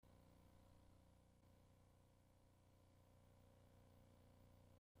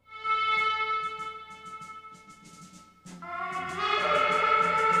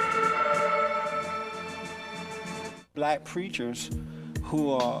black preachers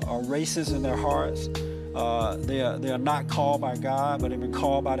who are racist in their hearts. They are not called by God, but they've been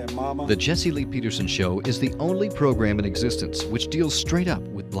called by their mama. The Jesse Lee Peterson Show is the only program in existence which deals straight up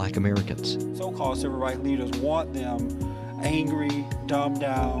with black Americans. So-called civil rights leaders want them angry, dumbed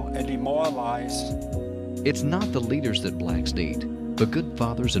down, and demoralized. It's not the leaders that blacks need, but good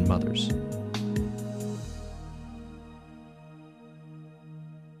fathers and mothers.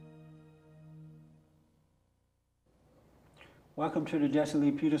 Welcome to the Jesse Lee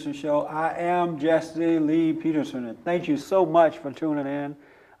Peterson Show. I am Jesse Lee Peterson, and thank you so much for tuning in.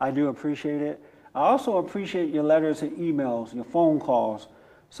 I do appreciate it. I also appreciate your letters and emails, your phone calls.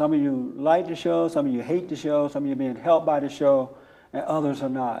 Some of you like the show, some of you hate the show, some of you are being helped by the show, and others are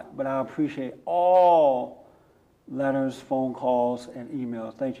not. But I appreciate all letters, phone calls, and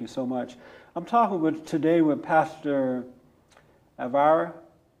emails. Thank you so much. I'm talking today with Pastor Elvira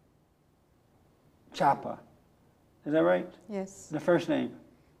Chapa. Is that right? Yes. The first name?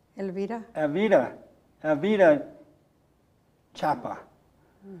 Elvira. Elvira Chapa.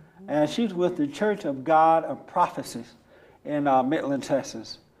 Mm-hmm. And she's with the Church of God of Prophecies in Midland,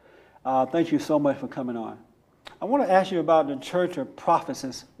 Texas. Thank you so much for coming on. I want to ask you about the Church of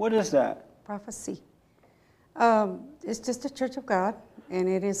Prophecies. What is that? Prophecy. It's just a Church of God, and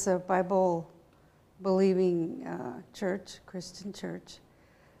it is a Bible-believing church, Christian church.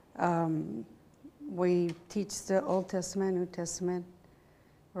 We teach the Old Testament, New Testament,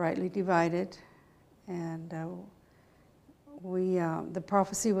 rightly divided, and the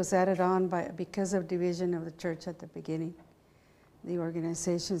prophecy was added on because of division of the church at the beginning. The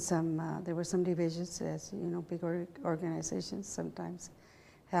organization, there were some divisions, as you know, big organizations sometimes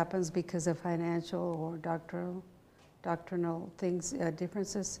happens because of financial or doctrinal things,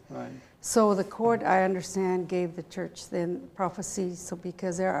 differences. Right. So the court, I understand, gave the church then prophecy. So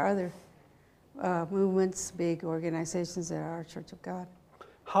because there are other movements, big organizations that are Church of God.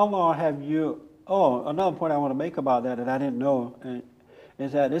 How long have you, another point I want to make about that I didn't know,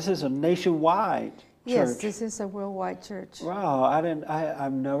 is that this is a nationwide church. Yes, this is a worldwide church. Wow,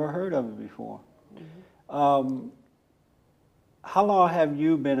 I've never heard of it before. Mm-hmm. How long have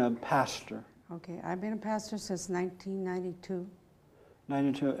you been a pastor? Okay, I've been a pastor since 1992.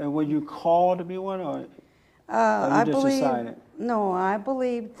 92, and were you called to be one, or you decided? No, I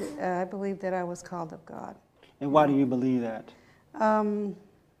believed that I was called of God. And why do you believe that?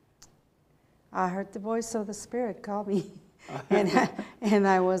 I heard the voice of the Spirit call me, and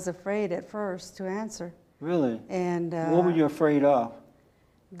I was afraid at first to answer. Really? And what were you afraid of?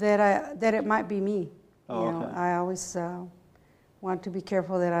 That it might be me. Oh, you know, okay. I always want to be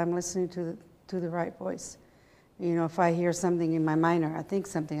careful that I'm listening to the right voice. You know, if I hear something in my mind or I think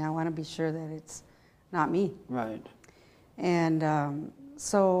something, I want to be sure that it's not me. Right. And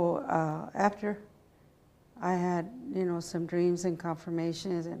so after I had, some dreams and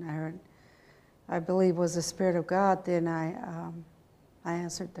confirmations, and I believe was the Spirit of God, then I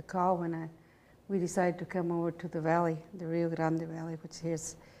answered the call when we decided to come over to the valley, the Rio Grande Valley, which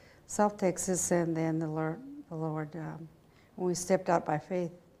is South Texas, and then the Lord, when we stepped out by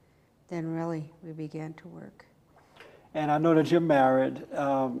faith, then really we began to work. And I know that you're married.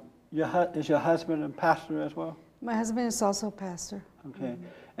 Is your husband a pastor as well? My husband is also a pastor. Okay. Mm-hmm.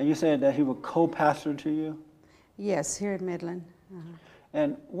 And you said that he was co-pastor to you? Yes, here in Midland.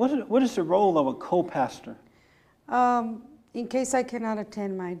 And what is the role of a co-pastor? In case I cannot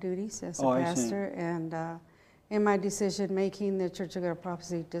attend my duties as a pastor, and in my decision making, the Church of God of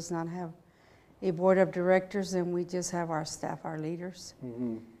Prophecy does not have a board of directors, and we just have our staff, our leaders.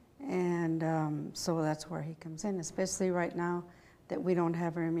 Mm-hmm. And so that's where he comes in, especially right now that we don't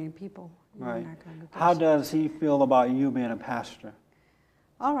have very many people in our congregation. How does he feel about you being a pastor?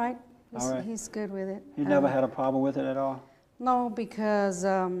 All right. He's good with it. He never had a problem with it at all? No, because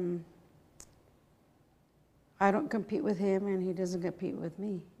I don't compete with him and he doesn't compete with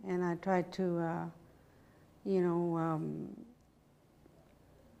me. And I try to,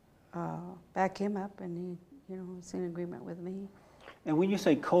 back him up, and he's in agreement with me. And when you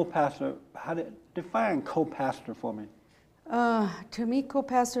say co-pastor, define co-pastor for me? To me,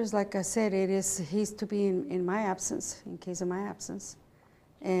 co-pastor is, like I said, he's to be in my absence, in case of my absence.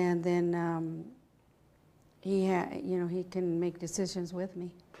 And then he can make decisions with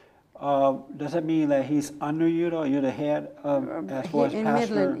me. Does that mean that he's under you, or you're the head as far as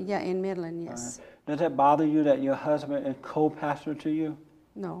pastor? In Midland, yes. Does that bother you that your husband is co-pastor to you?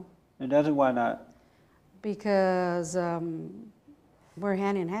 No. It doesn't? Why not? Because we're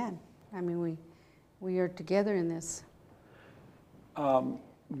hand in hand. I mean, we are together in this.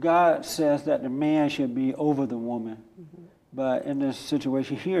 God says that the man should be over the woman. Mm-hmm. But in this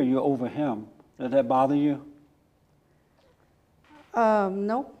situation here, you're over him. Does that bother you?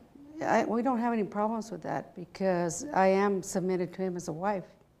 No, we don't have any problems with that because I am submitted to him as a wife,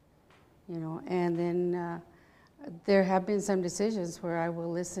 you know, and then there have been some decisions where I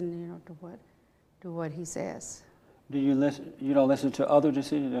will listen, you know, to what he says. Do you listen? You don't listen to other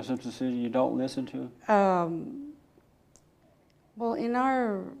decisions? There's some decisions you don't listen to? Well, in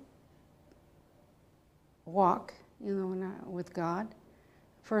our walk, you know, with God,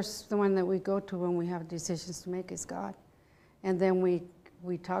 first the one that we go to when we have decisions to make is God. And then we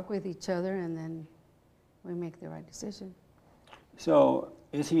talk with each other and then we make the right decision. So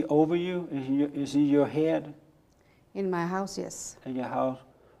is he over you? Is he your head In my house, yes. in your house,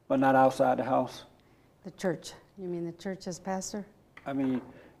 but not outside the house? The church. You mean the church as pastor? I mean,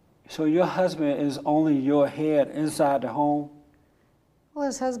 so your husband is only your head inside the home? Well,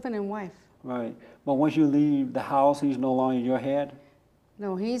 as husband and wife. Right. But once you leave the house, he's no longer your head?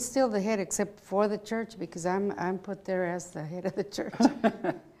 No, he's still the head except for the church because I'm put there as the head of the church.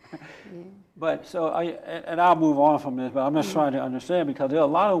 Yeah. But so, and I'll move on from this, but I'm just trying to understand because there are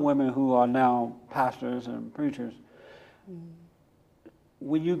a lot of women who are now pastors and preachers.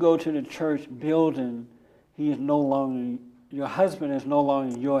 When you go to the church building, he is no longer, your husband is no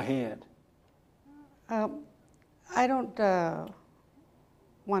longer your head. I don't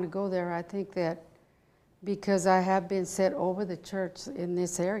want to go there. I think that because I have been set over the church in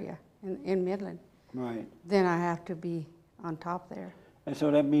this area, in Midland, Right. then I have to be on top there, And so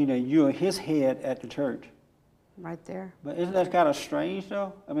that means that you're his head at the church. right there. But isn't that kind of strange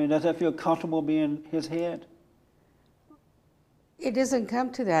though? I mean, does that feel comfortable being his head? It doesn't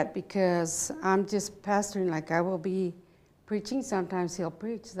come to that because I'm just pastoring. Like I will be preaching. Sometimes he'll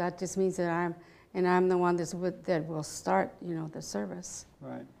preach. That just means that I'm the one that will start, you know, the service.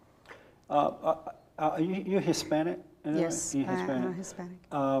 Right. You're Hispanic? Isn't that Yes, right? You're Hispanic. I'm Hispanic.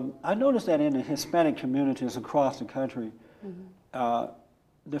 I noticed that in the Hispanic communities across the country,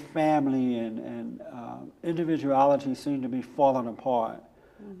 the family and individuality seem to be falling apart.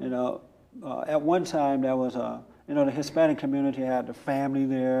 You know, at one time there was the Hispanic community had the family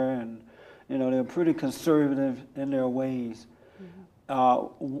there, and you know they're pretty conservative in their ways.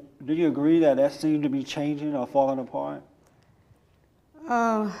 Do you agree that that seemed to be changing or falling apart?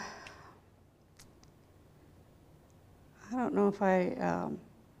 I don't know if I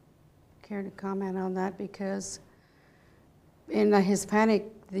care to comment on that because in the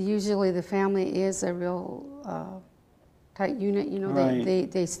Hispanic, usually the family is a real tight unit. You know, Right.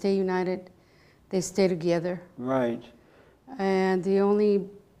 they stay united, they stay together, Right. and the only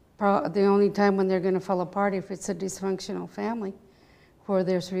time when they're going to fall apart if it's a dysfunctional family, where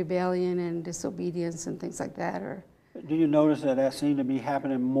there's rebellion and disobedience and things like that, or. Do you notice that that seems to be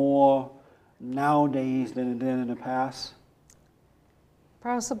happening more nowadays than it did in the past?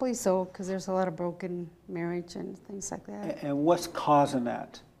 Possibly so, because there's a lot of broken marriage and things like that. And what's causing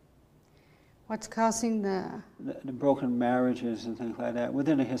that? What's causing the broken marriages and things like that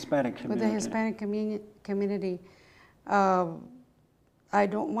within the Hispanic with community? the Hispanic community? I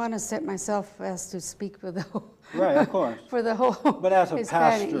don't want to set myself as to speak for the whole, Right, of course. for the whole. But as a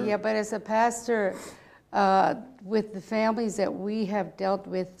Hispanic, pastor. yeah. But as a pastor, with the families that we have dealt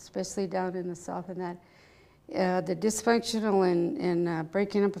with, especially down in the South, and that. The dysfunctional and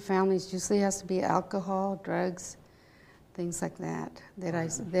breaking up of families usually has to be alcohol, drugs, things like that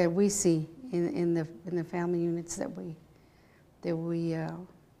that we see in the family units that we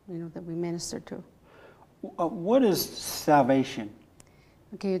minister to. What is salvation?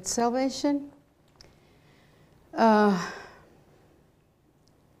 Okay, it's salvation.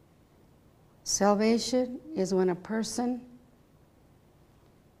 Salvation is when a person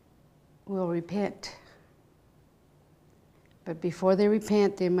will repent. But before they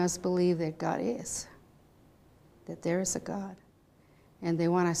repent, they must believe that God is, that there is a God. And they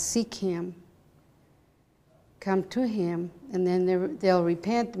want to seek Him, come to Him, and then they'll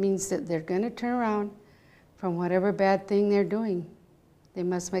repent. Means that they're going to turn around from whatever bad thing they're doing. They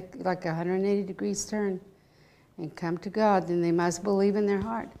must make like a 180 degrees turn and come to God. Then they must believe in their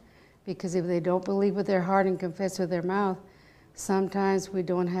heart. Because if they don't believe with their heart and confess with their mouth, sometimes we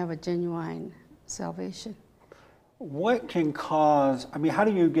don't have a genuine salvation. What can cause, I mean, how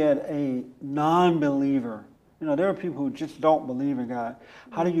do you get a non-believer? You know, there are people who just don't believe in God.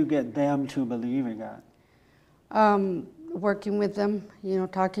 How do you get them to believe in God? Working with them, you know,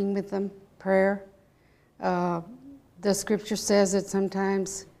 talking with them, prayer. The scripture says that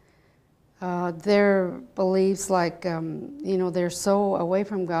sometimes their beliefs, like, you know, they're so away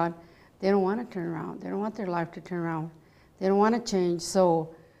from God, they don't want to turn around. They don't want their life to turn around. They don't want to change. So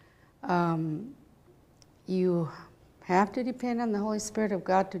you have to depend on the Holy Spirit of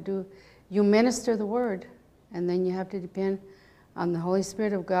God to do. You minister the word, and then you have to depend on the Holy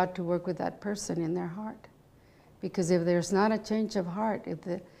Spirit of God to work with that person in their heart. Because if there's not a change of heart, if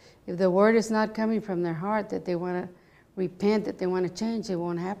the word is not coming from their heart that they want to repent, that they want to change, it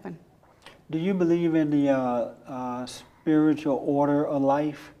won't happen. Do you believe in the spiritual order of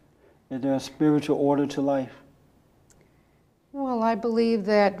life? Is there a spiritual order to life? Well, I believe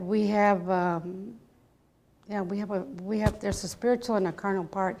that we have, there's a spiritual and a carnal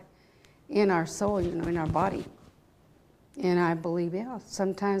part in our soul, in our body. And I believe,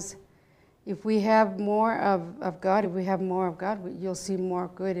 sometimes if we have more of God, you'll see more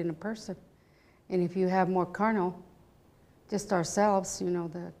good in a person. And if you have more carnal, just ourselves,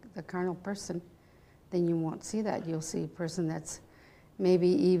 the carnal person, then you won't see that. You'll see a person that's maybe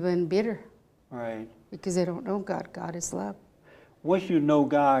even bitter. Right. Because they don't know God. God is love. Once you know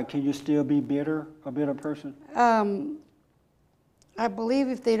God, can you still be bitter, a bitter person? I believe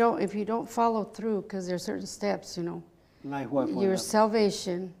if you don't follow through, because there are certain steps, Like what? Your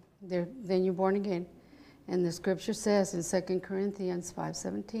salvation, then you're born again. And the scripture says in 2 Corinthians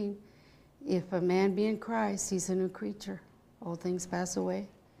 5:17, if a man be in Christ, he's a new creature. Old things pass away,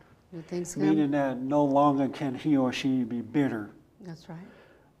 new things come. Meaning that no longer can he or she be bitter. That's right.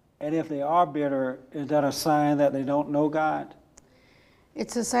 And if they are bitter, is that a sign that they don't know God?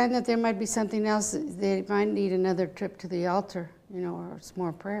 It's a sign that there might be something else. They might need another trip to the altar, or it's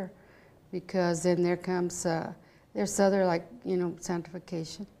more prayer. Because then there comes, there's other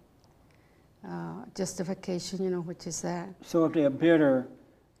sanctification, justification, which is that. So if they're bitter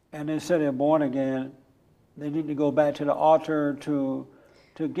and they say they're born again, they need to go back to the altar to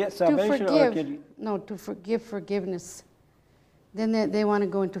get salvation? To forgive forgiveness. Then they want to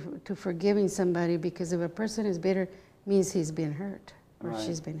go into forgiving somebody, because if a person is bitter, means he's been hurt or Right.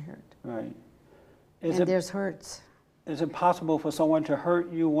 she's been hurt. Right. There's hurts. Is it possible for someone to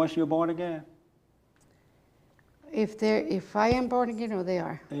hurt you once you're born again? If I am born again, or they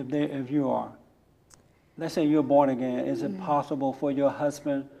are. If you are. Let's say you're born again. Is it possible for your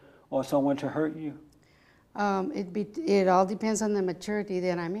husband or someone to hurt you? It all depends on the maturity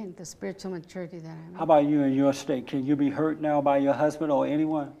that I'm in, the spiritual maturity that I'm in. How about you in your state? Can you be hurt now by your husband or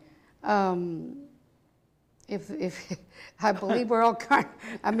anyone? If I believe we're all carnal.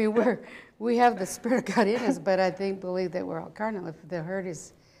 I mean, we have the Spirit of God in us, but I believe that we're all carnal. If the hurt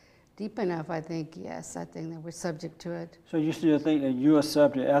is deep enough, I think that we're subject to it. So you still think that you are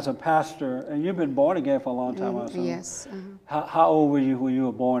subject as a pastor, and you've been born again for a long time, I assume? Yes. How old were you when you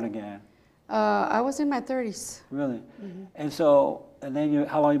were born again? I was in my 30s. Really? And then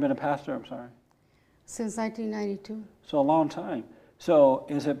how long you been a pastor? I'm sorry. Since 1992. So a long time. So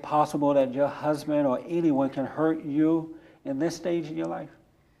is it possible that your husband or anyone can hurt you in this stage of your life?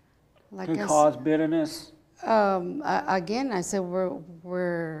 Can cause bitterness? Again, I said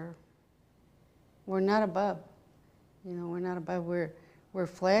we're not above. We're not above. We're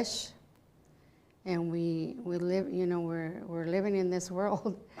flesh, and we live. We're living in this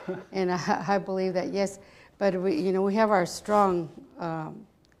world, and I believe that, yes. But we have our strong.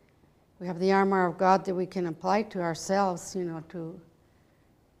 We have the armor of God that we can apply to ourselves.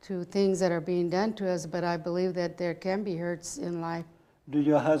 To things that are being done to us. But I believe that there can be hurts in life. Do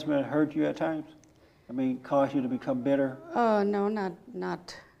your husband hurt you at times? I mean, cause you to become bitter? No, not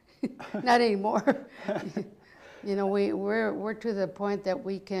not anymore. We're to the point that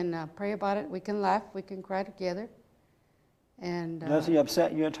we can pray about it. We can laugh. We can cry together. And does he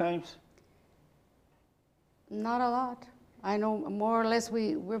upset you at times? Not a lot. I know more or less.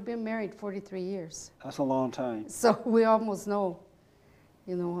 We've been married 43 years. That's a long time. So we almost know.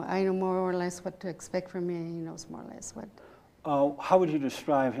 I know more or less what to expect from me, and he knows more or less what. How would you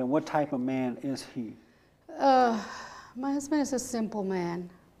describe him? What type of man is he? My husband is a simple man,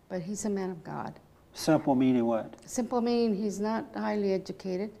 but he's a man of God. Simple meaning what? Simple meaning he's not highly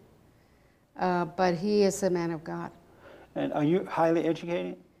educated, but he is a man of God. And are you highly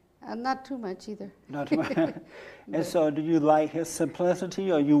educated? Not too much either. Not too much. And so do you like his simplicity,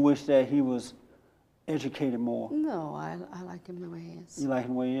 or you wish that he was educated more? No, I like him the way he is. You like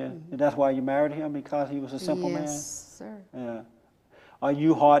him the way he is? And that's why you married him, because he was a simple man? Yes, sir. Yeah. Are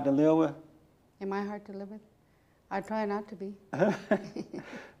you hard to live with? Am I hard to live with? I try not to be.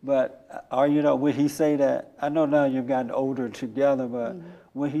 But would he say that, I know now you've gotten older together, but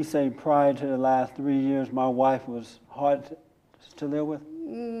would he say prior to the last 3 years, my wife was hard to live with?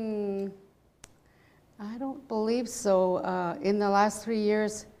 I don't believe so. In the last 3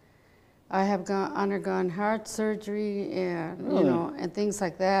 years, I have undergone heart surgery and Really? And things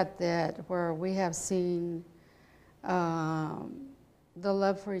like that where we have seen the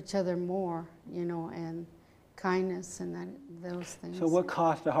love for each other more, and kindness and those things. So what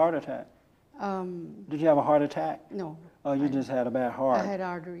caused the heart attack? Did you have a heart attack? No. Oh, you just had a bad I heart. had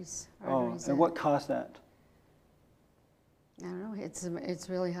arteries. Oh, arteries and that- what caused that? I don't know. It's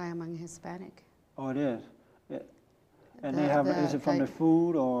really high among Hispanic. Oh, it is. And The- they have, the is it from the type-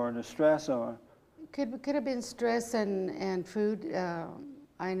 food or the stress or? Could have been stress and food.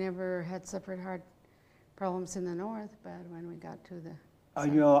 I never had suffered heart problems in the north, but when we got to the Are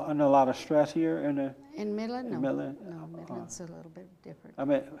you under a lot of stress here in the, in Midland, in no, Midland? no, Midland's a little bit different. I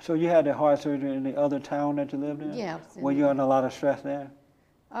mean, so you had the heart surgery in the other town that you lived in? Yeah, Were you under a lot of stress there?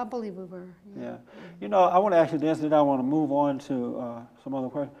 I believe we were. Yeah. You know, I want to ask you this, then I want to move on to some other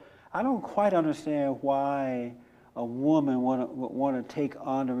questions. I don't quite understand why a woman would want to take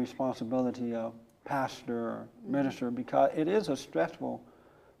on the responsibility of pastor or minister, because it is a stressful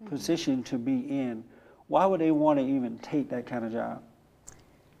position to be in. Why would they want to even take that kind of job?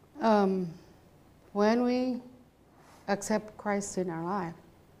 When we accept Christ in our life,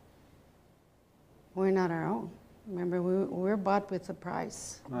 we're not our own. Remember, we're bought with a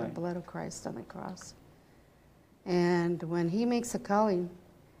price, the Right. blood of Christ on the cross. And when he makes a calling,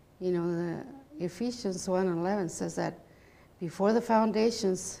 you know, the Ephesians 1:11 says that before the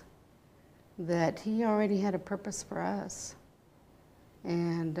foundations, that he already had a purpose for us.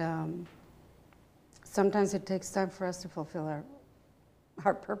 And sometimes it takes time for us to fulfill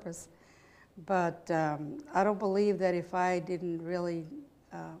our purpose. But I don't believe that if I didn't really,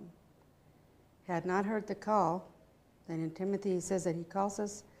 had not heard the call, then in Timothy he says that he calls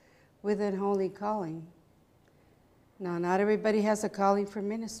us with an holy calling. Now, not everybody has a calling for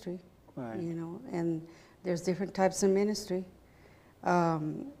ministry, Right. you know, and there's different types of ministry.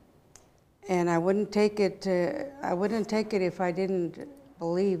 And I wouldn't take it. I wouldn't take it if I didn't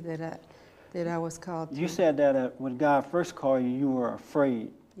believe that I was called. You to. said that when God first called you, you were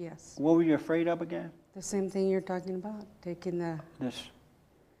afraid. Yes. What were you afraid of again? The same thing you're talking about, taking This.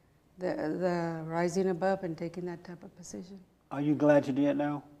 the rising above and taking that type of position. Are you glad you did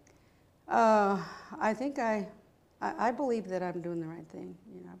now? I think I believe that I'm doing the right thing.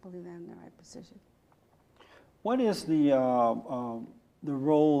 You know, I believe that I'm in the right position. What is the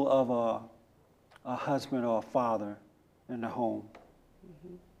role of a husband or a father in the home?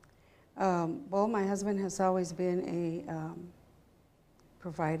 Well, my husband has always been a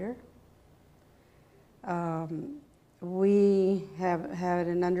provider. We have had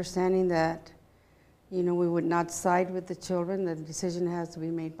an understanding that, you know, we would not side with the children. The decision has to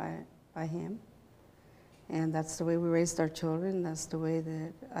be made by him. And that's the way we raised our children. That's the way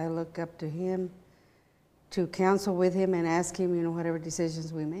that I look up to him, to counsel with him and ask him, you know, whatever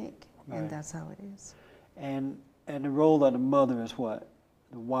decisions we make. Right. And that's how it is. And the role of the mother is what?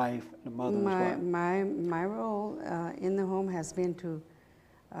 The wife, the mother is what? My role in the home has been to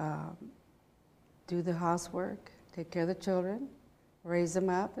do the housework, take care of the children, raise them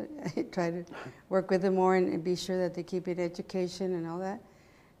up, try to work with them more and be sure that they keep in education and all that.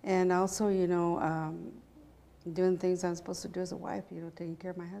 And also, you know, doing things I'm supposed to do as a wife, you know, taking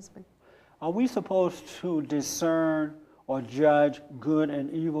care of my husband. Are we supposed to discern or judge good and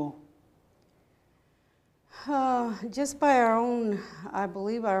evil? Just by our own, I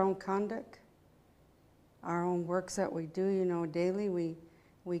believe our own conduct, our own works that we do, you know, daily,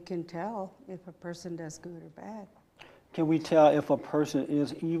 we can tell if a person does good or bad Can we tell if a person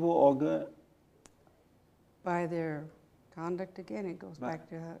is evil or good? by their conduct. Again, it goes back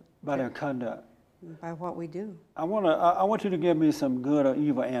to By their conduct. by what we do. I want you to give me some good or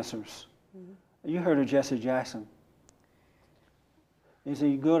evil answers. You heard of Jesse Jackson. Is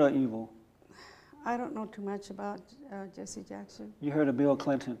he good or evil? I don't know too much about Jesse Jackson. You heard of Bill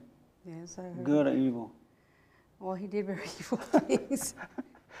Clinton. Yes, I heard. Good or evil? Well, he did very evil things.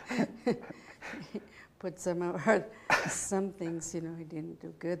 Put some things, you know, he didn't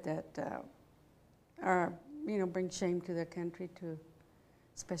do good that are, you know, bring shame to the country, to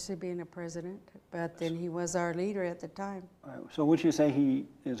especially being a president. But then he was our leader at the time. All right, so would you say he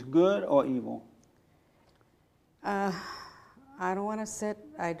is good or evil? I don't want to sit.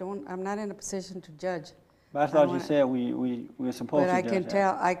 I'm not in a position to judge. But I thought you said we're supposed But to I judge can that.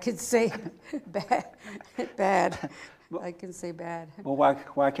 tell. I could say bad. I can say bad. Well,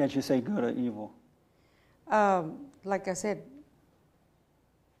 why can't you say good or evil? Like I said,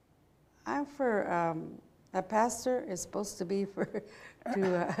 I'm for a pastor is supposed to be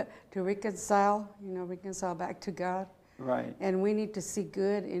to reconcile, you know, reconcile back to God. Right. And we need to see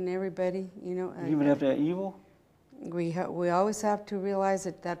good in everybody, you know. Even if they're evil? We always have to realize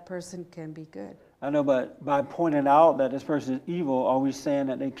that that person can be good. I know, but by pointing out that this person is evil, are we saying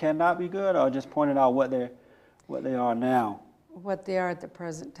that they cannot be good, or just pointing out what they are now? What they are at the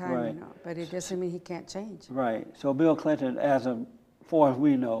present time, Right. you know. But it doesn't mean he can't change. Right. So Bill Clinton, far as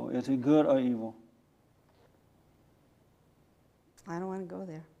we know, is he good or evil? I don't want to go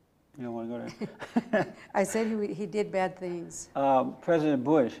there. You don't want to go there. I said he did bad things. President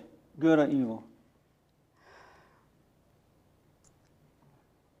Bush, good or evil?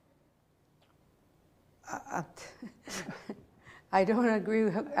 I don't agree.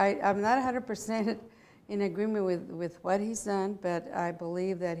 I'm not 100% in agreement with what he's done, but I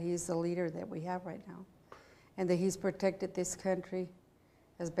believe that he's the leader that we have right now, and that he's protected this country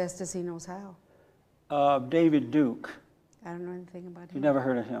as best as he knows how. David Duke, I don't know anything about him. you never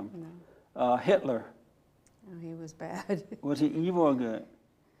heard of him. No. Hitler, Oh, he was bad. was he evil or good?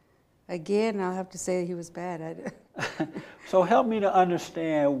 Again, I'll have to say he was bad. So help me to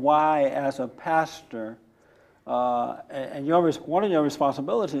understand why, as a pastor, and one of your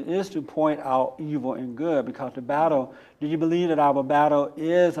responsibilities is to point out evil and good, because the battle, do you believe that our battle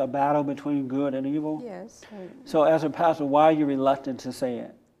is a battle between good and evil? Yes. So as a pastor, why are you reluctant to say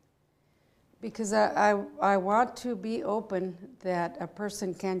it? Because I want to be open that a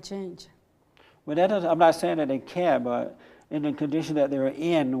person can change. Well, I'm not saying that they can't, but in the condition that they're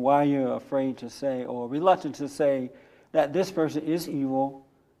in, why you're afraid to say or reluctant to say that this person is evil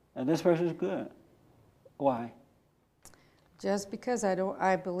and this person is good. Why? Just because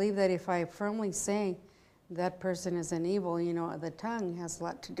I believe that if I firmly say that person is an evil, the tongue has a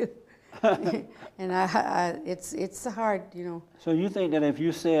lot to do. And it's hard, So you think that if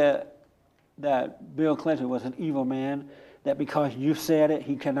you said that Bill Clinton was an evil man, that because you said it,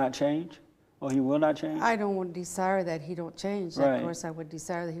 he cannot change? Or he will not change? I don't desire that he don't change. Right. Of course, I would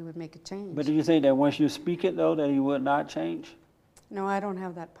desire that he would make a change. But do you think that once you speak it, though, that he would not change? No, I don't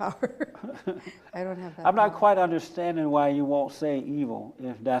have that power. I don't have that I'm not power. quite understanding why you won't say evil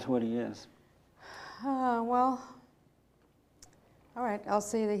if that's what he is. Well, all right, I'll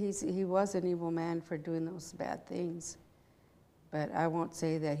say that he was an evil man for doing those bad things. But I won't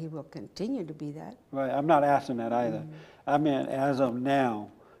say that he will continue to be that. Right, I'm not asking that either. I mean, as of now.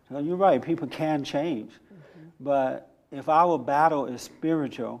 You're right, people can change. But if our battle is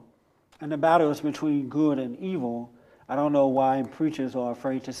spiritual, and the battle is between good and evil, I don't know why preachers are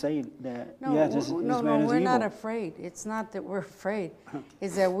afraid to say that. No, Yes, this man is we're evil. not afraid. It's not that we're afraid.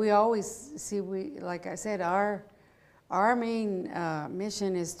 It's that we always see, like I said, our main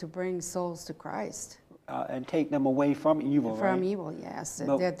mission is to bring souls to Christ. And take them away from evil, From right? evil, yes.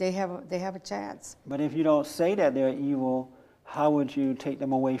 But- That they have a chance. But if you don't say that they're evil, how would you take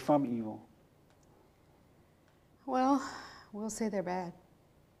them away from evil? Well, we'll say they're bad.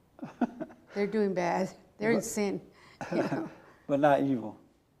 They're doing bad. They're in But- sin. But not evil.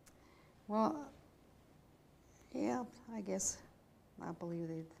 Well, yeah, I guess I believe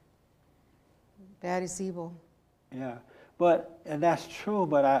that bad is evil. Yeah, and that's true,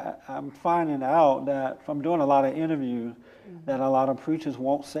 but I'm finding out that from doing a lot of interviews that a lot of preachers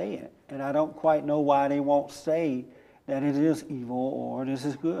won't say it. And I don't quite know why they won't say that it is evil or this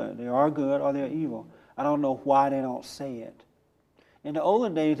is good. They are good or they're evil. I don't know why they don't say it. In the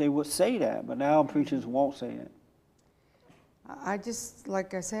olden days, they would say that, but now preachers won't say it. I just,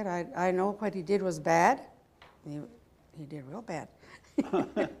 like I said, I know what he did was bad. He did real bad.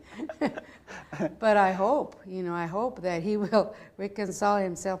 But I hope that he will reconcile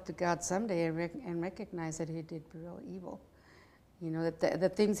himself to God someday and recognize that he did real evil. That the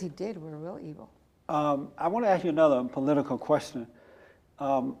things he did were real evil. I want to ask you another political question.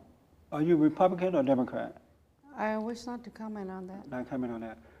 Are you Republican or Democrat? I wish not to comment on that. Not comment on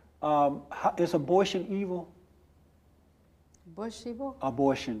that. Is abortion evil? Bush evil?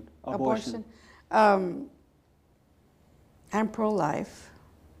 Abortion. I'm pro-life.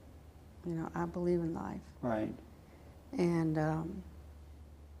 I believe in life. Right. And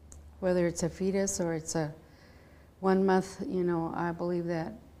whether it's a fetus or it's a 1 month, I believe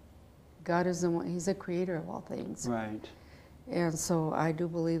that God is the one, he's the creator of all things. Right. And so I do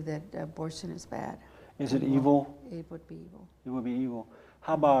believe that abortion is bad. Is it evil? It would be evil. It would be evil.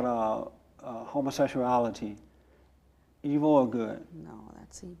 How about homosexuality? Evil or good? No,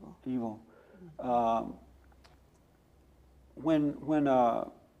 that's evil. Evil. When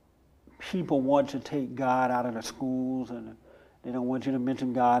people want to take God out of the schools and they don't want you to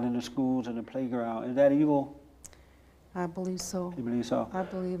mention God in the schools and the playground, is that evil? I believe so. You believe so? I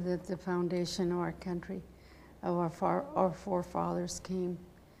believe that the foundation of our country, of our forefathers came,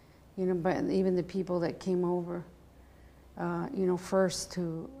 but even the people that came over, first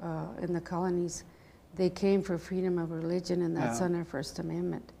to in the colonies, they came for freedom of religion, and that's Yeah. on our First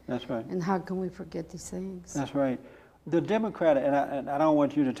Amendment. That's right. And how can we forget these things? That's right. The Democratic, and I don't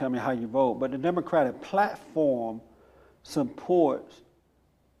want you to tell me how you vote, but the Democratic platform supports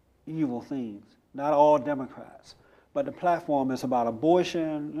evil things. Not all Democrats, but the platform is about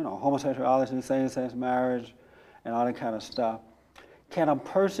abortion, homosexuality, same-sex marriage, and all that kind of stuff. Can a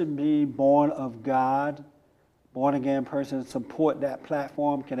person be born of God, born again person, support that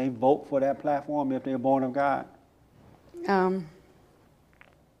platform? Can they vote for that platform if they're born of God? I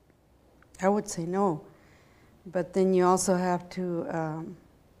would say no, but then you also have to,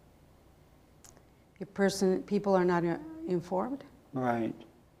 people are not informed, Right.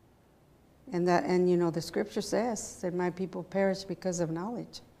 and you know the scripture says that my people perish because of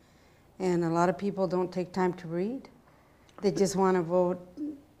knowledge, and a lot of people don't take time to read. They just want to vote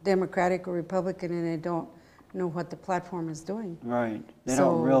Democratic or Republican, and they don't know what the platform is doing. Right. They So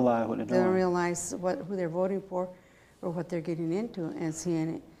don't realize what they're They don't doing. realize who they're voting for or what they're getting into and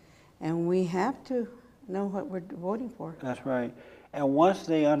seeing it. And we have to know what we're voting for. That's right. And once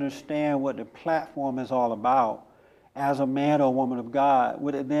they understand what the platform is all about, as a man or woman of God,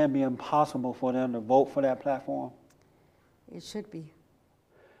 would it then be impossible for them to vote for that platform? It should be.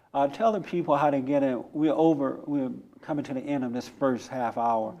 Tell the people how to get in. We're coming to the end of this first half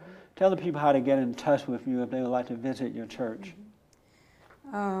hour. Tell the people how to get in touch with you if they would like to visit your church.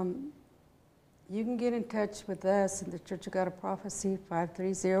 You can get in touch with us in the Church of God of Prophecy,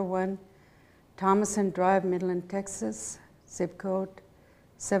 5301 Thomason Drive, Midland, Texas, zip code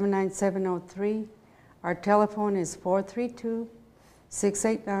 79703. Our telephone is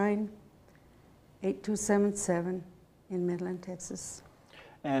 432-689-8277 in Midland, Texas.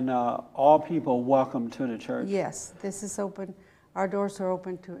 And all people welcome to the church. Yes, this is open. Our doors are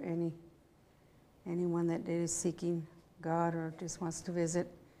open to anyone that is seeking God or just wants to visit.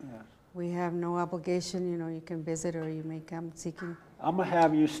 Yes. We have no obligation, you know, you can visit or you may come seeking. I'm going to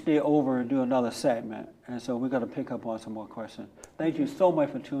have you stay over and do another segment. And so we're going to pick up on some more questions. Thank you so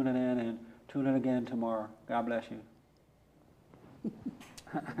much for tuning in, and tune in again tomorrow. God bless you.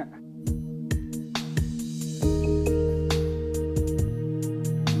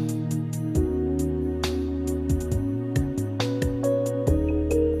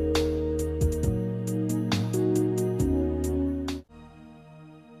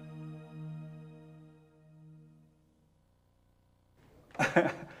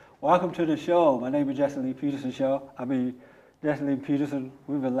 Welcome to the show. My name is Jesse Lee Peterson Jesse Lee Peterson.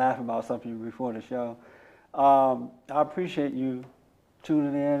 We've been laughing about something before the show. I appreciate you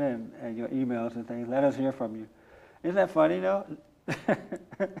tuning in and your emails and things. Let us hear from you. Isn't that funny, though?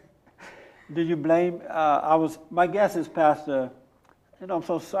 Do you blame? My guess is Pastor. I'm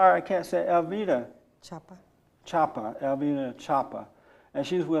so sorry I can't say Elvita Chapa, and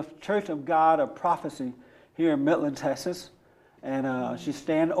she's with Church of God of Prophecy here in Midland, Texas. And she's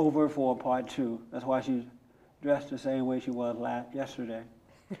staying over for part 2. That's why she's dressed the same way she was yesterday.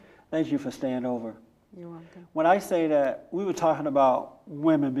 Thank you for staying over. You're welcome. When I say that, we were talking about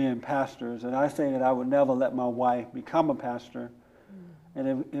women being pastors, and I say that I would never let my wife become a pastor.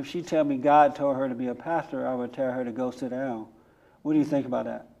 And if she tell me God told her to be a pastor, I would tell her to go sit down. What do you think about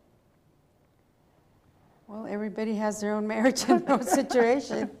that? Well, everybody has their own marriage and own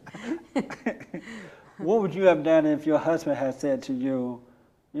situation. What would you have done if your husband had said to you,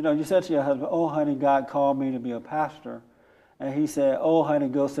 you said to your husband, "Oh, honey, God called me to be a pastor." And he said, "Oh, honey,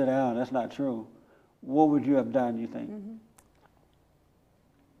 go sit down. That's not true." What would you have done, you think?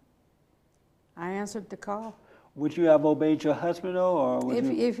 I answered the call. Would you have obeyed your husband, though, or would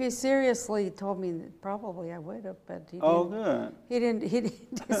you? If he seriously told me, probably I would have, but he didn't. Oh, good. He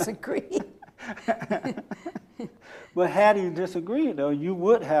didn't disagree. But had he disagreed, though, you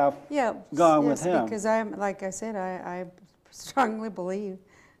would have gone with him. Because like I said, I strongly believe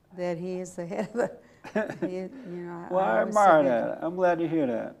that he is the head of the. Well, I admire that. I'm glad to hear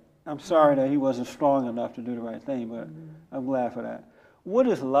that. I'm sorry that he wasn't strong enough to do the right thing, but I'm glad for that. What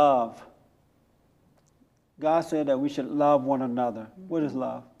is love? God said that we should love one another. What is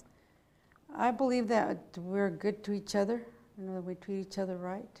love? I believe that we're good to each other. That we treat each other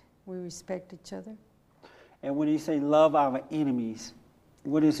right. We respect each other. And when he say love our enemies,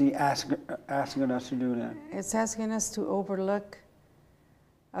 what is he asking us to do then? It's asking us to overlook,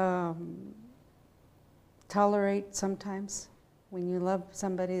 tolerate sometimes. When you love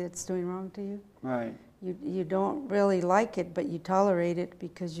somebody that's doing wrong to you, Right. you don't really like it, but you tolerate it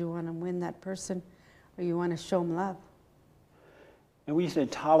because you want to win that person or you want to show them love. And when you say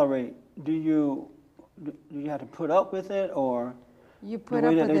tolerate, do you have to put up with it, or You put the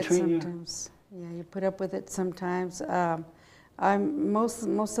up way that with they it treat you? sometimes. Yeah, you put up with it sometimes. I'm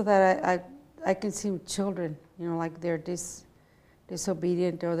most of that I can see children, like they're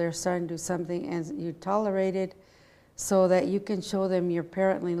disobedient or they're starting to do something, and you tolerate it so that you can show them your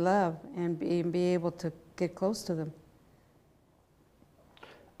parently love and be able to get close to them.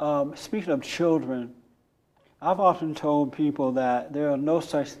 Speaking of children, I've often told people that there are no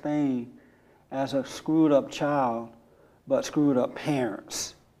such thing as a screwed up child, but screwed up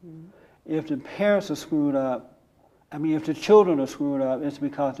parents. If the parents are screwed up, if the children are screwed up, it's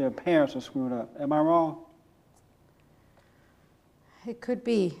because their parents are screwed up. Am I wrong? It could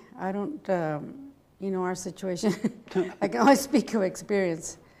be. I don't, our situation, I can only speak of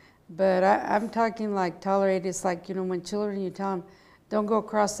experience. But I'm talking like tolerate. It's like, when children, you tell them, don't go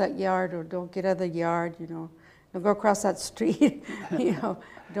across that yard or don't get out of the yard, don't go across that street,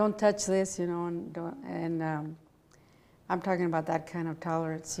 don't touch this, and don't, and I'm talking about that kind of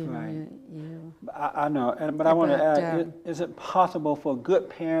tolerance, Right. you I know, but I want to But, add, is it possible for good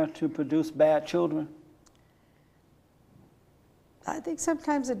parents to produce bad children? I think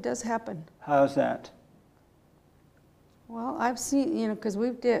sometimes it does happen. How's that? Well, I've seen, because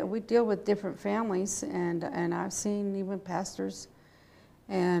we deal with different families, and I've seen even pastors,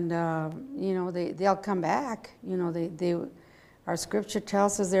 and they'll come back. Our scripture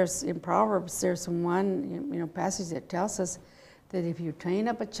tells us in Proverbs there's one passage that tells us that if you train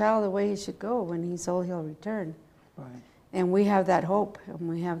up a child the way he should go, when he's old he'll return. Right. And we have that hope and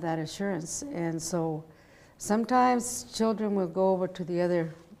we have that assurance, and so sometimes children will go over to the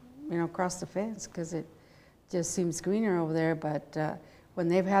other, across the fence because it just seems greener over there, but when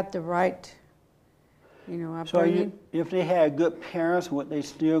they've had the right, upbringing, If they had good parents, would they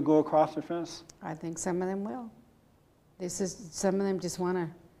still go across the fence? I think some of them will. Some of them just want to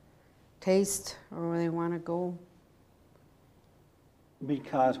taste, or they want to go.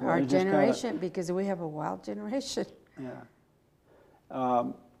 Because Our it just generation, because we have a wild generation. Yeah.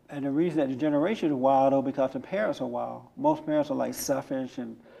 And the reason that the generation is wild, though, because the parents are wild. Most parents are like selfish,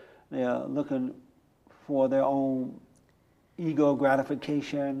 and they're looking for their own ego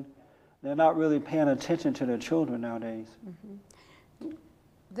gratification. They're not really paying attention to their children nowadays.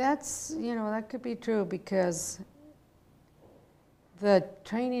 That's, that could be true, because the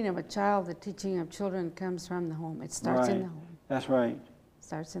training of a child, the teaching of children comes from the home. It starts in Right. the home. That's right.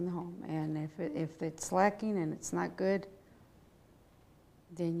 Starts in the home, and if it's lacking and it's not good,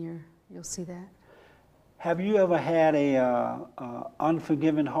 then you'll see that. Have you ever had a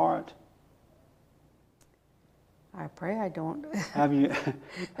unforgiving heart? I pray I don't. Have you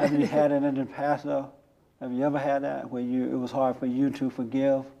had it in the past though? Have you ever had that where it was hard for you to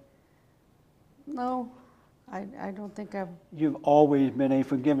forgive? No, I don't think You've always been a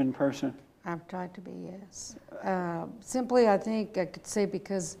forgiving person. I've tried to be, yes. Simply, I think I could say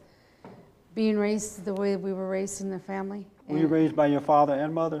because being raised the way we were raised in the family. Were you raised by your father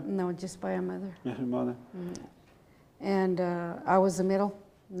and mother? No, just by a mother. Yes, your mother. And I was in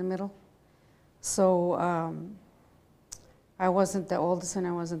the middle. So I wasn't the oldest and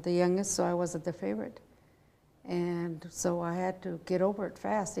I wasn't the youngest, so I wasn't the favorite. And so I had to get over it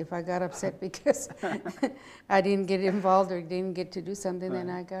fast. If I got upset because I didn't get involved or didn't get to do something, then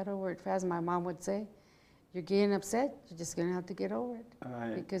I got over it fast. My mom would say, "You're getting upset, you're just going to have to get over it,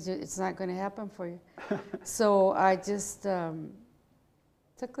 Right. because it's not going to happen for you." So I just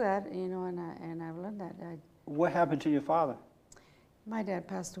took that, and I've learned that. What happened to your father? My dad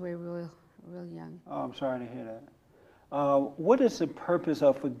passed away real young. Oh, I'm sorry to hear that. What is the purpose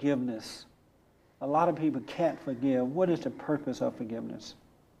of forgiveness? A lot of people can't forgive. What is the purpose of forgiveness?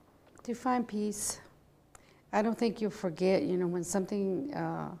 To find peace. I don't think you'll forget, when something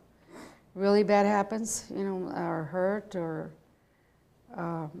really bad happens, or hurt, or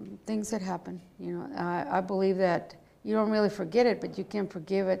things that happen. I believe that you don't really forget it, but you can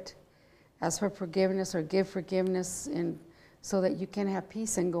forgive it, ask for forgiveness or give forgiveness, and so that you can have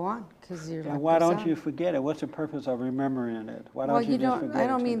peace and go on, because you're. And why don't you forget it? What's the purpose of remembering it? Why don't you just forget it? I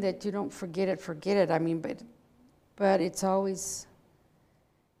don't mean that you don't forget it. I mean, but it's always.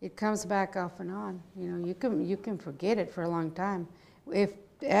 It comes back off and on. You can forget it for a long time,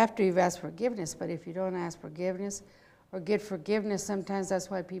 after you've asked forgiveness. But if you don't ask forgiveness, or get forgiveness, sometimes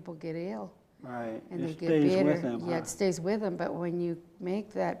that's why people get ill. Right. And It they get stays bitter. with them. Yeah, Huh? it stays with them. But when you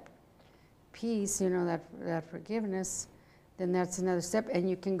make that peace, that forgiveness, then that's another step, and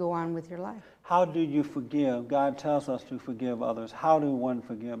you can go on with your life. How do you forgive? God tells us to forgive others. How do one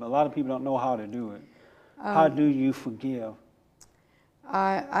forgive? A lot of people don't know how to do it. How do you forgive?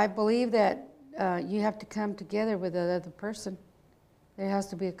 I believe that you have to come together with the other person. There has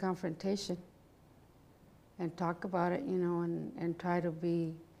to be a confrontation, and talk about it, and try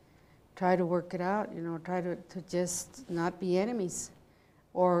to work it out, try to just not be enemies,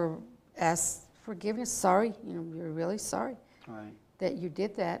 or ask forgiveness. Sorry, you're really sorry Right. that you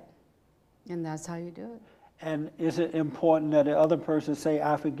did that, and that's how you do it. And is it important that the other person say,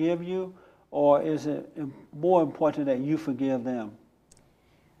 "I forgive you," or is it more important that you forgive them?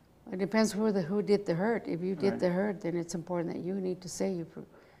 It depends who did the hurt. If you did Right. the hurt, then it's important that you need to say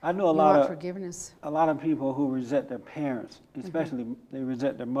I know you want forgiveness. a lot of people who resent their parents, especially they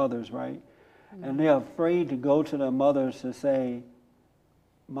resent their mothers, right? And they're afraid to go to their mothers to say,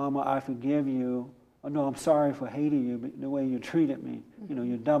 Mama, I forgive you. Oh, no, I'm sorry for hating you, but the way you treated me. You know,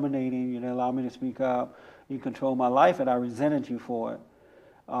 you're dominating, you didn't allow me to speak up, you control my life, and I resented you for it.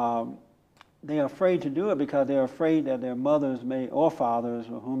 They're afraid to do it because they're afraid that their mothers may, or fathers,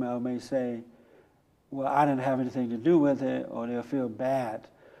 or whomever may say, well, I didn't have anything to do with it, or they'll feel bad.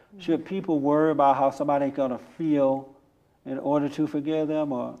 Should people worry about how somebody's going to feel in order to forgive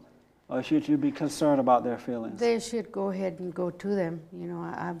them, or should you be concerned about their feelings? They should go ahead and go to them. You know,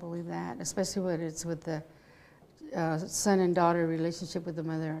 I believe that, especially when it's with the son and daughter relationship with the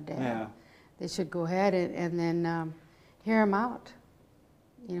mother or dad. Yeah. They should go ahead and then hear them out.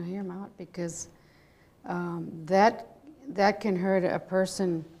 You know, hear them out, because that can hurt a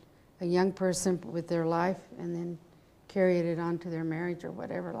person, a young person with their life, and then carry it on to their marriage or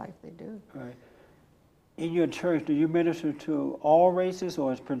whatever life they do. Right. In your church, do you minister to all races,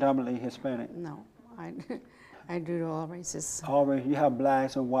 or is predominantly Hispanic? No, I do to all races. All races. You have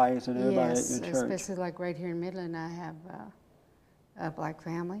blacks and whites and everybody Yes, at your church. especially like right here in Midland, I have a black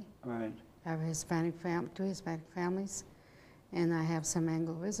family. Right. I have a two Hispanic families, and I have some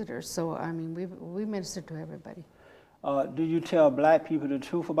Anglo visitors. So I mean, we minister to everybody. Do you tell black people the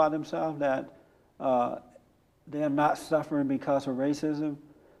truth about themselves, that they're not suffering because of racism,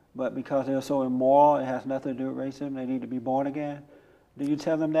 but because they're so immoral, it has nothing to do with racism, they need to be born again? Do you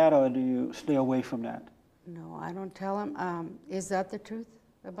tell them that, or do you stay away from that? No, I don't tell them. Is that the truth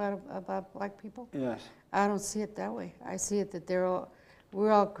about black people? Yes. I don't see it that way. I see it that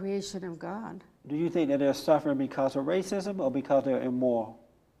we're all creation of God. Do you think that they're suffering because of racism or because they're immoral?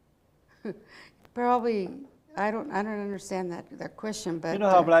 Probably, I don't understand that question, but You know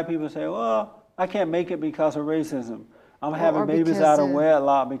how black people say, well, I can't make it because of racism. I'm having or babies because, out of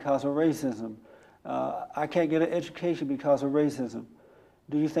wedlock because of racism. I can't get an education because of racism.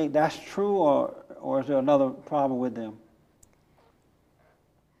 Do you think that's true, or is there another problem with them?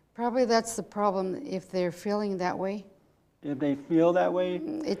 probably that's the problem if they're feeling that way. If they feel that way?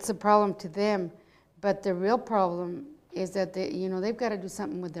 It's a problem to them, but the real problem is that they've got to do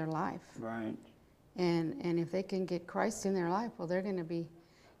something with their life. Right. And if they can get Christ in their life, well, they're going to be,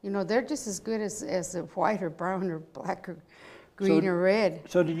 they're just as good as a white or brown or black or green or red.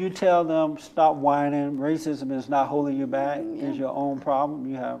 So do you tell them, stop whining, racism is not holding you back, it's your own problem,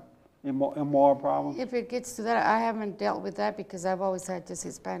 you have immoral problem? If it gets to that, I haven't dealt with that because I've always had just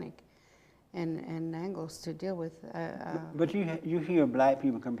Hispanic and Anglos to deal with. But you hear black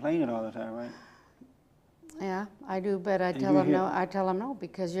people complaining all the time, right? Yeah, I do, but I tell them no. I tell them no,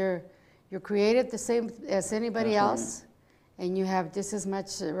 because you're created the same as anybody else, and you have just as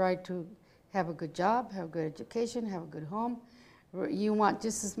much right to have a good job, have a good education, have a good home. You want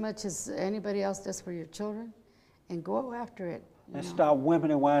just as much as anybody else does for your children, and go after it. And stop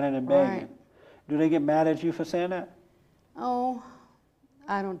whimpering and whining and begging. Right. Do they get mad at you for saying that? Oh,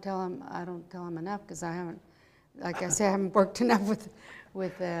 I don't tell them enough, because I haven't, like I said, I haven't worked enough with.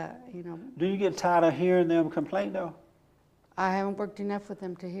 Do you get tired of hearing them complain, though? I haven't worked enough with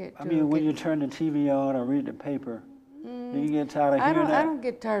them to hear. I mean, when you turn the TV on or read the paper, do you get tired of hearing that? I don't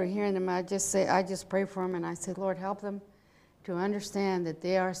get tired of hearing them. I just pray for them, and I say, Lord, help them to understand that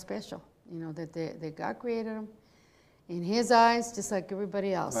they are special. That God created them in His eyes, just like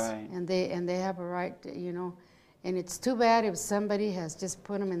everybody else, Right. and they have a right. And it's too bad if somebody has just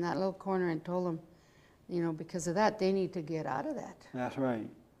put them in that little corner and told them, because of that, they need to get out of that. That's right.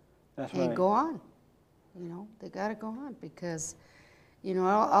 That's right. And go on. They got to go on, because,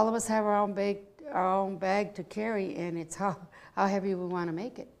 all of us have our own bag to carry, and it's how heavy we want to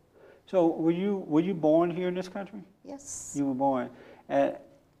make it. So were you born here in this country? Yes. You were born,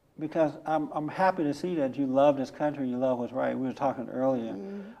 because I'm happy to see that you love this country, you love what's right. We were talking earlier.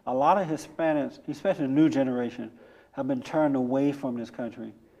 A lot of Hispanics, especially the new generation, have been turned away from this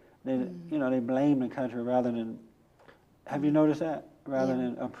country. They they blame the country rather than. Have you noticed that? Rather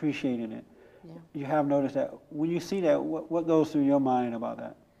than appreciating it. Yeah. You have noticed that. When you see that, what goes through your mind about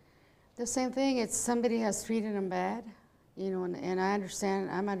that? The same thing. It's somebody has treated them bad, and I understand.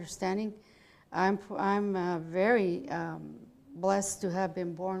 I'm understanding. I'm very blessed to have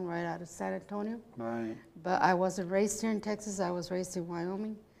been born right out of San Antonio. Right. But I wasn't raised here in Texas. I was raised in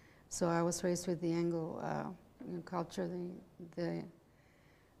Wyoming, so I was raised with the Anglo culture, the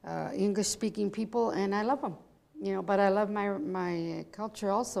English-speaking people, and I love them. But I love my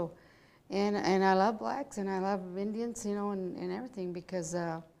culture also, and I love blacks, and I love Indians, and everything, because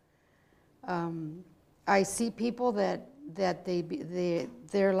I see people that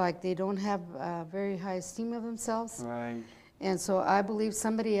they're like, they don't have very high esteem of themselves, Right. And so I believe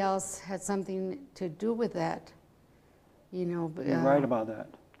somebody else had something to do with that, you know. You're right about that.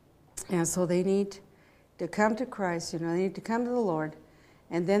 And so they need to come to Christ, you know, they need to come to the Lord.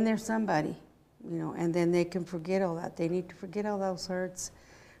 And then there's somebody, you know, and then they can forget all that. They need to forget all those hurts.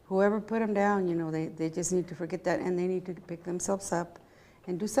 Whoever put them down, you know, they just need to forget that, and they need to pick themselves up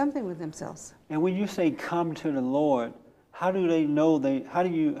and do something with themselves. And when you say come to the Lord, how do they know how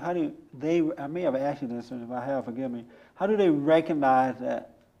do they, I may have asked you this, and if I have, forgive me, how do they recognize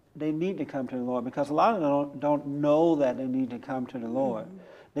that they need to come to the Lord? Because a lot of them don't know that they need to come to the Lord. Mm-hmm.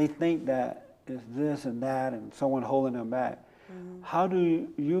 They think that it's this and that and someone holding them back. Mm-hmm. How do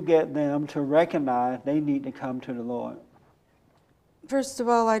you get them to recognize they need to come to the Lord? First of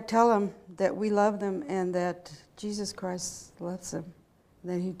all, I tell them that we love them and that Jesus Christ loves them,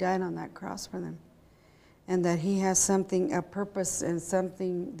 that he died on that cross for them, and that he has something, a purpose and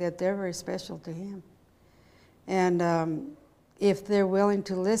something that they're very special to him. And if they're willing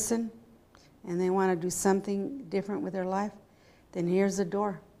to listen and they want to do something different with their life, then here's the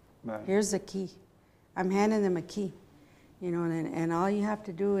door. Right. Here's the key. I'm handing them a key, you know, and all you have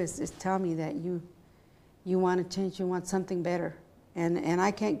to do is tell me that you want to change, you want something better. And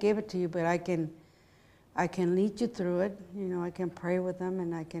I can't give it to you, but I can lead you through it. You know, I can pray with them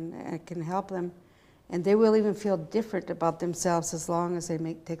and I can help them. And they will even feel different about themselves as long as they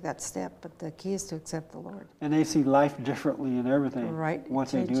take that step. But the key is to accept the Lord. And they see life differently and everything. Right.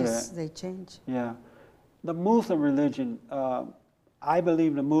 Once they do that. They change. Yeah. The Muslim religion, I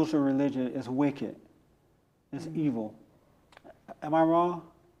believe the Muslim religion is wicked. It's evil. Am I wrong?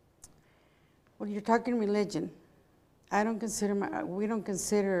 Well, you're talking religion. We don't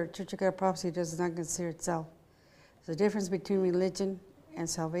consider, Church of God Prophecy does not consider itself. There's a difference between religion and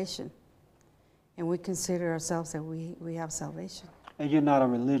salvation. And we consider ourselves that we have salvation. And you're not a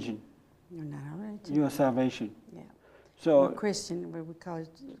religion. You're not a religion. You're a salvation. Yeah. So We're Christian, but we call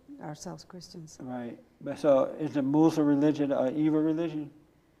ourselves Christians. right. But so is the Muslim religion an evil religion?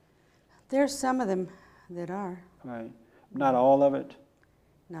 There's some of them that are. Right. Not all of it.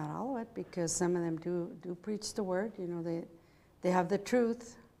 Not all of it, because some of them do preach the word. You know, they have the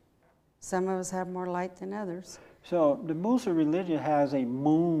truth. Some of us have more light than others. So the Muslim religion has a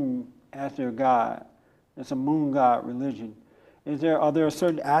moon as their god. It's a moon god religion. Are there a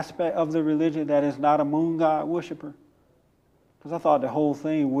certain aspect of the religion that is not a moon god worshiper? Because I thought the whole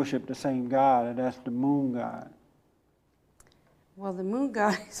thing worshipped the same God, and that's the moon god. Well, the moon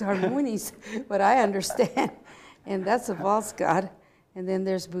gods are moonies, but I understand, and that's a false god. And then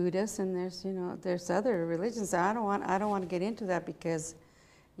there's Buddhists, and there's other religions. I don't want to get into that because,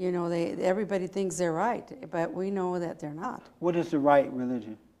 you know, everybody thinks they're right, but we know that they're not. What is the right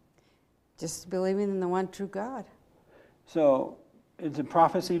religion? Just believing in the one true God. So is the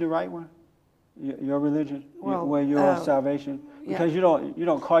prophecy the right one? Your religion, Well, where your salvation? Because yeah. you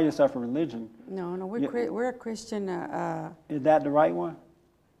don't call yourself a religion. No, we're a Christian. Is that the right one?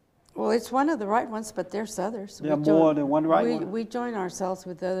 Well, it's one of the right ones, but there's others. There are more than one right one? We join ourselves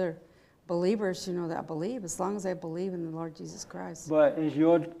with other believers, you know, that believe, as long as they believe in the Lord Jesus Christ. But is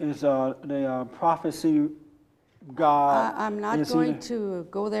the prophecy God? I'm not going to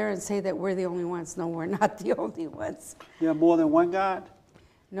go there and say that we're the only ones. No, we're not the only ones. There are more than one God?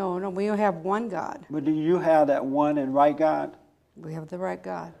 No, we have one God. But do you have that one and right God? We have the right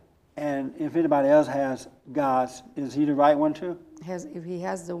God. And if anybody else has gods, is he the right one too? If he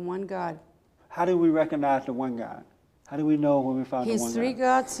has the one God. How do we recognize the one God? How do we know when we find the one God? He's three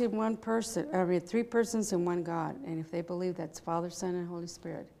gods in one person. I mean, three persons in one God. And if they believe that's Father, Son, and Holy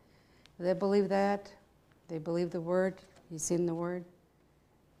Spirit, if they believe that, they believe the Word, He's in the Word,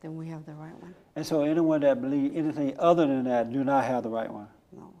 then we have the right one. And so anyone that believes anything other than that do not have the right one.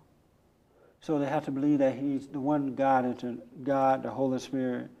 No. So they have to believe that He's the one God, into God, the Holy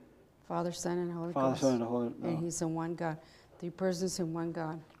Spirit. Father, Son, and Holy Father, Ghost. Son, and the Holy And He's in one God. Three persons in one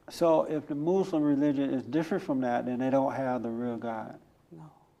God. So if the Muslim religion is different from that, then they don't have the real God. No.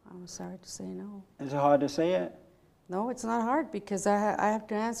 I'm sorry to say no. Is it hard to say it? No, it's not hard because I have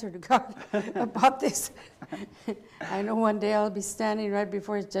to answer to God about this. I know one day I'll be standing right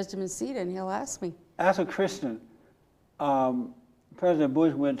before His judgment seat and He'll ask me. As a Christian, President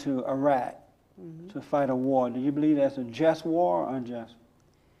Bush went to Iraq to fight a war. Do you believe that's a just war or unjust?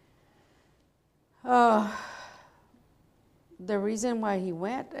 The reason why he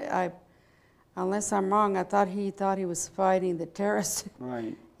went, unless I'm wrong, I thought he was fighting the terrorists.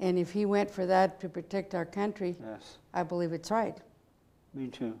 Right. And if he went for that to protect our country, Yes. I believe it's right. Me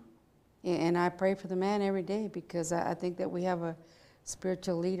too. And I pray for the man every day because I think that we have a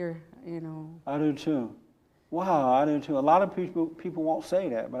spiritual leader, you know. I do too. Wow, I do too. A lot of people won't say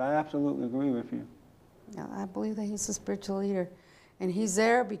that, but I absolutely agree with you. I believe that he's a spiritual leader. And he's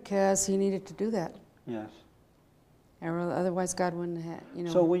there because he needed to do that. Yes. Or otherwise, God wouldn't have,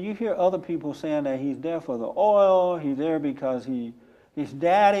 So when you hear other people saying that he's there for the oil, he's there because he's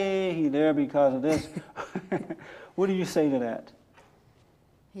daddy, he's there because of this, what do you say to that?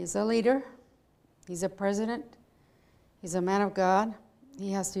 He's a leader. He's a president. He's a man of God.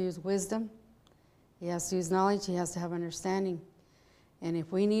 He has to use wisdom. He has to use knowledge. He has to have understanding. And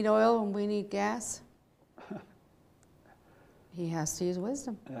if we need oil and we need gas, he has to use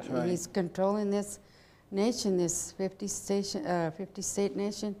wisdom. That's right. He's controlling this nation, this 50-state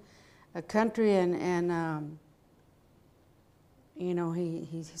nation, a country, and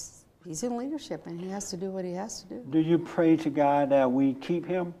he's in leadership, and he has to do what he has to do. Do you pray to God that we keep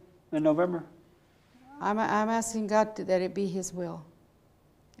him in November? I'm asking God that it be his will,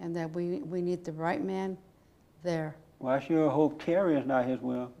 and that we need the right man there. Well, I sure hope Kerry is not his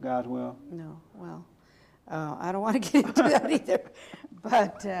will, God's will. No, well, I don't want to get into that either,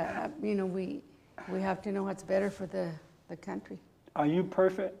 but, we have to know what's better for the country. Are you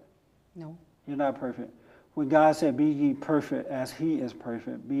perfect? No. You're not perfect. When God said, be ye perfect as he is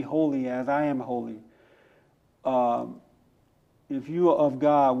perfect, be holy as I am holy. If you are of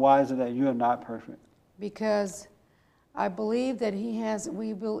God, why is it that you are not perfect? Because I believe that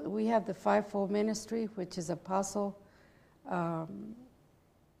we have the fivefold ministry, which is apostle,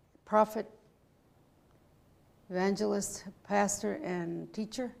 prophet, evangelist, pastor, and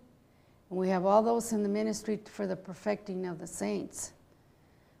teacher. And we have all those in the ministry for the perfecting of the saints.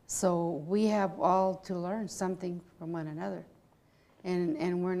 So we have all to learn something from one another.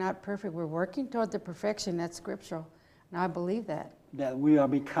 And we're not perfect. We're working toward the perfection. That's scriptural. And I believe that. That we are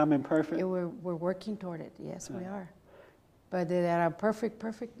becoming perfect? Yeah, we're working toward it. Yes, we are. But that I'm perfect,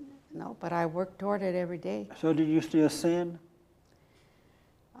 no. But I work toward it every day. So do you still sin?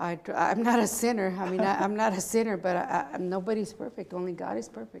 I'm not a sinner. I mean, I'm not a sinner, but nobody's perfect. Only God is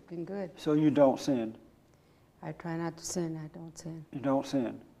perfect and good. So you don't sin? I try not to sin. I don't sin. You don't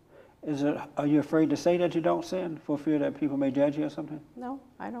sin. Are you afraid to say that you don't sin for fear that people may judge you or something? No,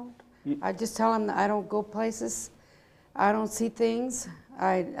 I don't. I just tell them that I don't go places. I don't see things.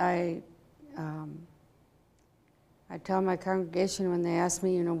 I tell my congregation when they ask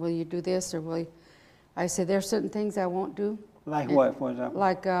me, will you do this or will you? I say there's certain things I won't do. Like what, for example?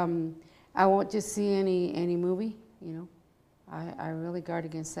 Like I won't just see any movie. I really guard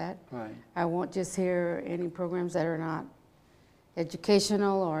against that. Right. I won't just hear any programs that are not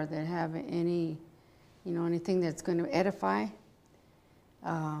educational or that have any, anything that's going to edify.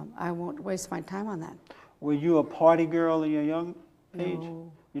 I won't waste my time on that. Were you a party girl in your young age?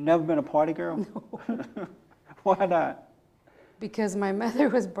 No. You never been a party girl? No. Why not? Because my mother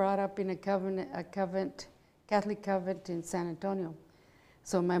was brought up in a Catholic convent in San Antonio.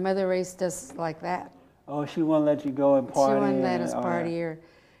 So my mother raised us like that. Oh, she wouldn't let you go and party? She wouldn't let us all party that.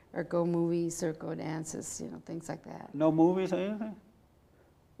 or go movies or go dances, things like that. No movies or anything?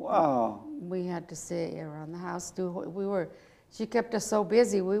 Wow. We had to stay around the house. She kept us so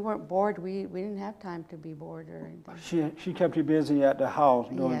busy, we weren't bored. We didn't have time to be bored or anything. She kept you busy at the house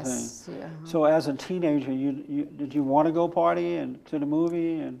doing things. Yes. Yeah. So as a teenager, did you want to go party and to the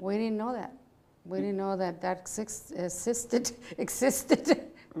movie? And We didn't know that. We didn't know that existed.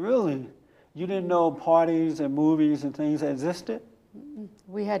 Really? You didn't know parties and movies and things existed?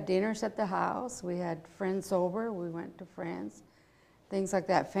 We had dinners at the house. We had friends over. We went to friends, things like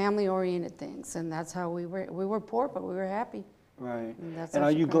that, family-oriented things, and that's how we were. We were poor, but we were happy. Right. And are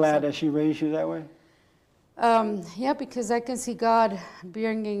you glad that she raised you that way? Yeah, because I can see God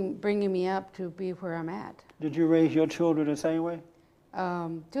bringing me up to be where I'm at. Did you raise your children the same way?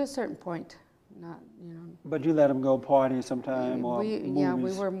 To a certain point, not But you let them go party sometime or we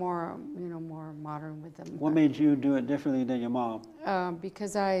movies? were more more modern with them. What made you do it differently than your mom?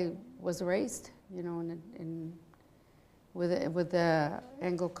 Because I was raised, with the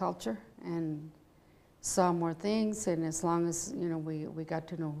Anglo culture and saw more things, and as long as we got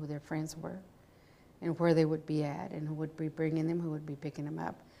to know who their friends were and where they would be at and who would be bringing them, who would be picking them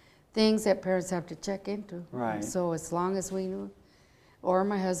up, things that parents have to check into. Right. So as long as we knew, or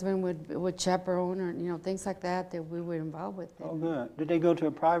my husband would chaperone, or things like that we were involved with. Oh, good. Did they go to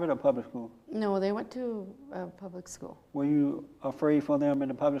a private or public school? No, they went to public school. Were you afraid for them in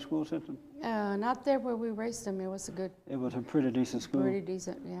the public school system? Not there where we raised them. It was a good, It was a pretty decent school. pretty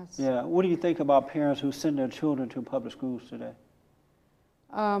decent, yes. Yeah. What do you think about parents who send their children to public schools today?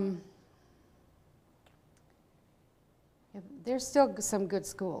 There's still some good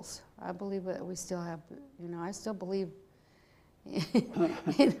schools. I believe that we still have, I still believe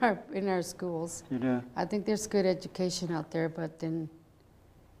in our schools. You do? I think there's good education out there, but then,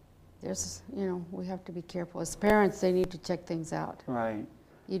 there's, we have to be careful. As parents, they need to check things out. Right.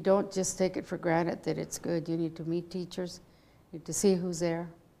 You don't just take it for granted that it's good. You need to meet teachers, you need to see who's there.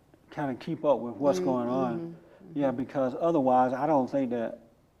 Kind of keep up with what's going on. Yeah, because otherwise, I don't think that,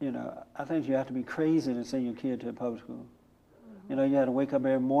 I think you have to be crazy to send your kid to a public school. You have to wake up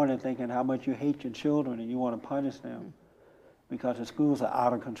every morning thinking how much you hate your children and you want to punish them because the schools are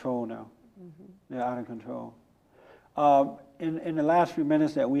out of control now. They're out of control. In the last few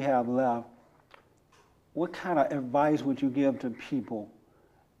minutes that we have left, what kind of advice would you give to people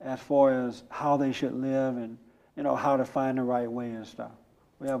as far as how they should live and, how to find the right way and stuff?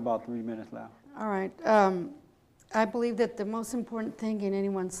 We have about 3 minutes left. All right. I believe that the most important thing in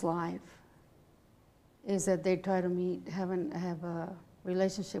anyone's life is that they try to have a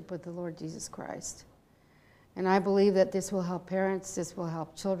relationship with the Lord Jesus Christ. And I believe that this will help parents, this will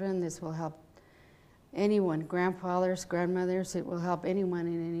help children, this will help anyone, grandfathers, grandmothers, it will help anyone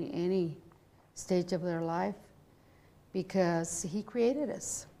in any stage of their life, because He created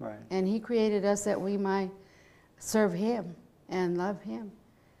us. Right. And He created us that we might serve Him and love Him.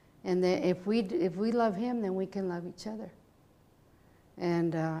 And that if we love Him, then we can love each other.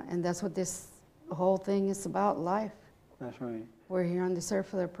 And that's what this whole thing is about, life. That's right. We're here on this earth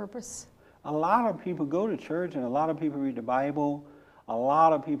for their purpose. A lot of people go to church and a lot of people read the Bible. A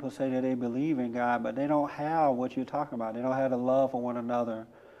lot of people say that they believe in God, but they don't have what you're talking about. They don't have the love for one another.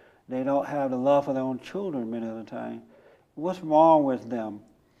 They don't have the love for their own children many of the time. What's wrong with them?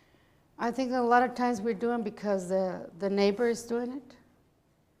 I think that a lot of times we're doing because the neighbor is doing it,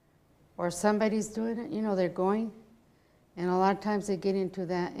 or somebody's doing it. They're going, and a lot of times they get into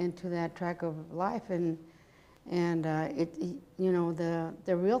that track of life, and the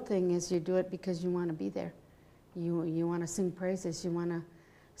real thing is you do it because you want to be there. You want to sing praises. You want to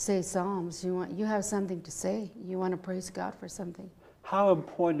say psalms. You have something to say. You want to praise God for something. How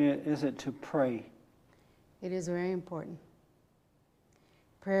important is it to pray? It is very important.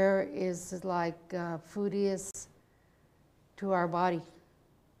 Prayer is like food is to our body,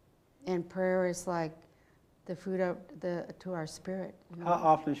 and prayer is like the food to our spirit. How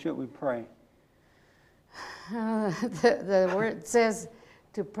often should we pray? The word says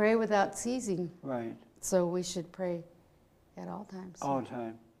to pray without ceasing. Right. So we should pray at all times. All the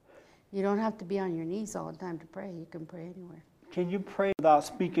time. You don't have to be on your knees all the time to pray. You can pray anywhere. Can you pray without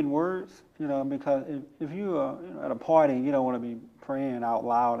speaking words? Because if you are at a party, you don't want to be praying out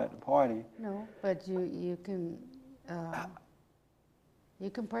loud at the party. No, but you can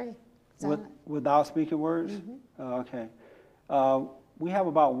pray. Without speaking words? Okay. We have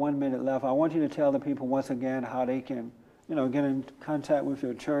about 1 minute left. I want you to tell the people once again how they can, get in contact with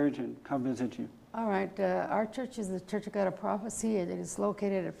your church and come visit you. All right. Our church is the Church of God of Prophecy. It is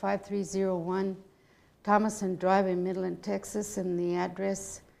located at 5301 Thomason Drive in Midland, Texas, and the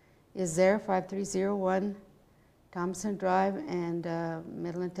address is there, 5301 Thomason Drive, and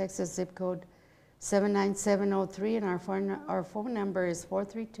Midland, Texas, zip code 79703, and our phone number is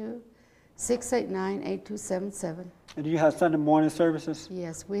 432-689-8277. And do you have Sunday morning services?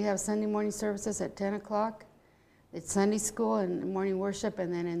 Yes, we have Sunday morning services at 10 o'clock. It's Sunday school and morning worship,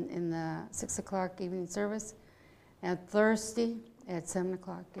 and then in the 6 o'clock evening service, and Thursday at 7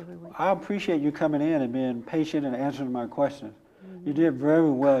 o'clock every week. I appreciate you coming in and being patient and answering my questions. You did very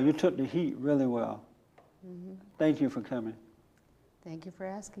well. You took the heat really well. Thank you for coming. Thank you for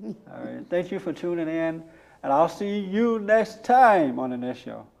asking me. All right. Thank you for tuning in, and I'll see you next time on the next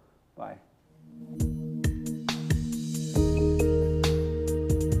show. Bye.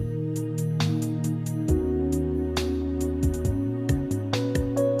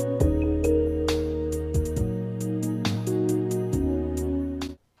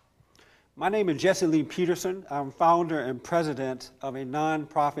 My name is Jesse Lee Peterson. I'm founder and president of a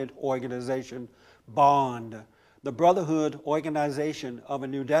nonprofit organization, BOND, the Brotherhood Organization of a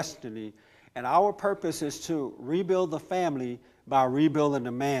New Destiny. And our purpose is to rebuild the family by rebuilding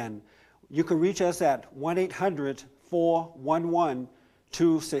the man. You can reach us at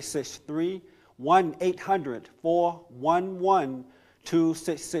 1-800-411-2663,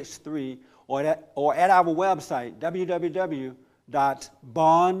 1-800-411-2663, or at our website,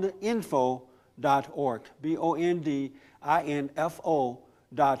 www.bondinfo.org,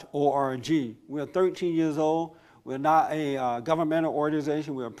 BONDINFO.org. We're 13 years old. We're not a governmental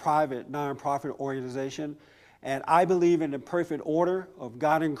organization. We're a private, nonprofit organization. And I believe in the perfect order of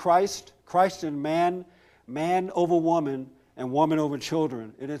God in Christ, Christ in man, man over woman, and woman over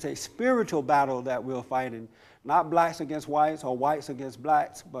children. It is a spiritual battle that we're fighting. Not blacks against whites or whites against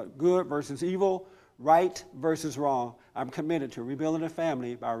blacks, but good versus evil, right versus wrong. I'm committed to rebuilding the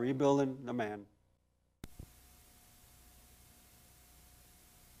family by rebuilding the man.